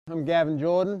I'm Gavin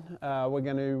Jordan. We're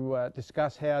going to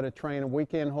discuss how to train a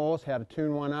weekend horse, how to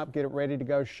tune one up, get it ready to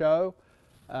go show.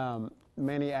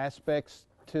 Many aspects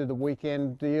to the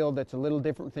weekend deal that's a little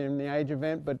different than the age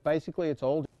event, but basically it's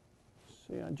all.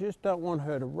 See, I just don't want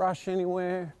her to rush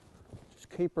anywhere. Just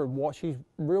keep her, she's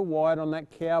real wide on that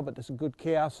cow, but it's a good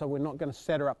cow, so we're not going to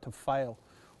set her up to fail.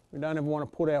 We don't ever want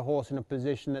to put our horse in a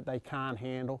position that they can't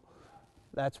handle.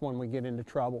 That's when we get into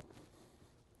trouble.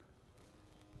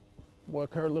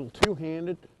 Work her a little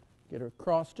two-handed, get her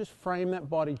across, just frame that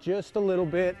body just a little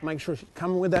bit, make sure she's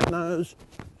coming with that nose.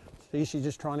 See, she's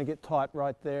just trying to get tight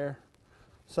right there.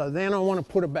 So then I want to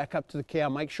put her back up to the cow,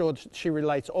 make sure she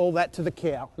relates all that to the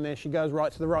cow, and there she goes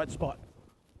right to the right spot.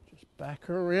 Just back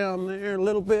her around there a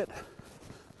little bit.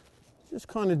 Just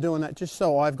kind of doing that just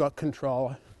so I've got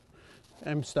control.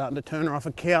 I'm starting to turn her off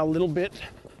a cow a little bit,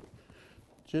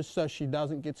 just so she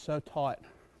doesn't get so tight.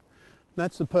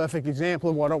 That's the perfect example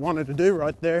of what I wanted to do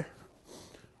right there.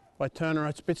 By turning her,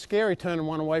 it's a bit scary turning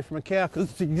one away from a cow because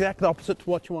it's the exact opposite to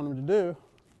what you want them to do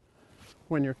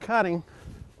when you're cutting.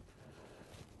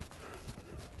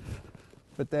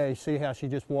 But there you see how she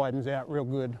just widens out real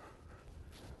good.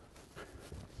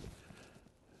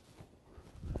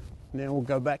 Now we'll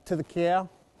go back to the cow.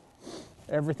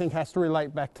 Everything has to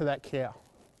relate back to that cow.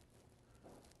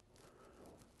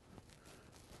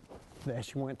 There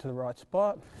she went to the right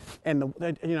spot. And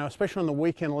especially on the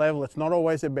weekend level, it's not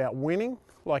always about winning.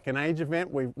 Like an age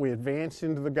event, we advance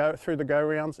into through the go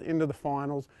rounds, into the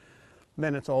finals,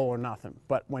 then it's all or nothing.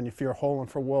 But if you're hauling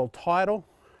for a world title,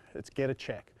 it's get a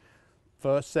check.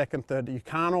 First, second, third. You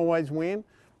can't always win,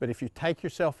 but if you take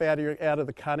yourself out of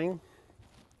the cutting,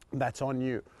 that's on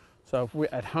you. So if we're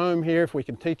at home here, if we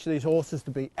can teach these horses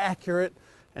to be accurate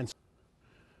and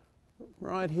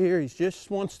right here, he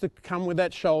just wants to come with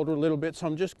that shoulder a little bit, so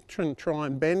I'm just trying to try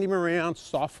and bend him around,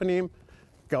 soften him,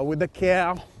 go with the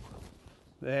cow.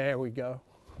 There we go.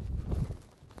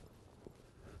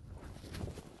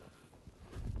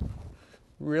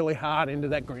 Really hard into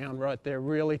that ground right there,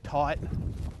 really tight.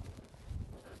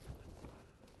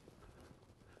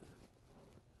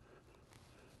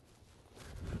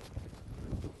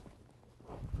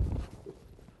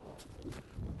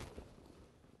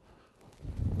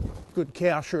 Good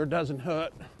cow sure doesn't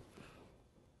hurt.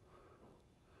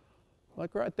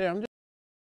 Like right there, I'm just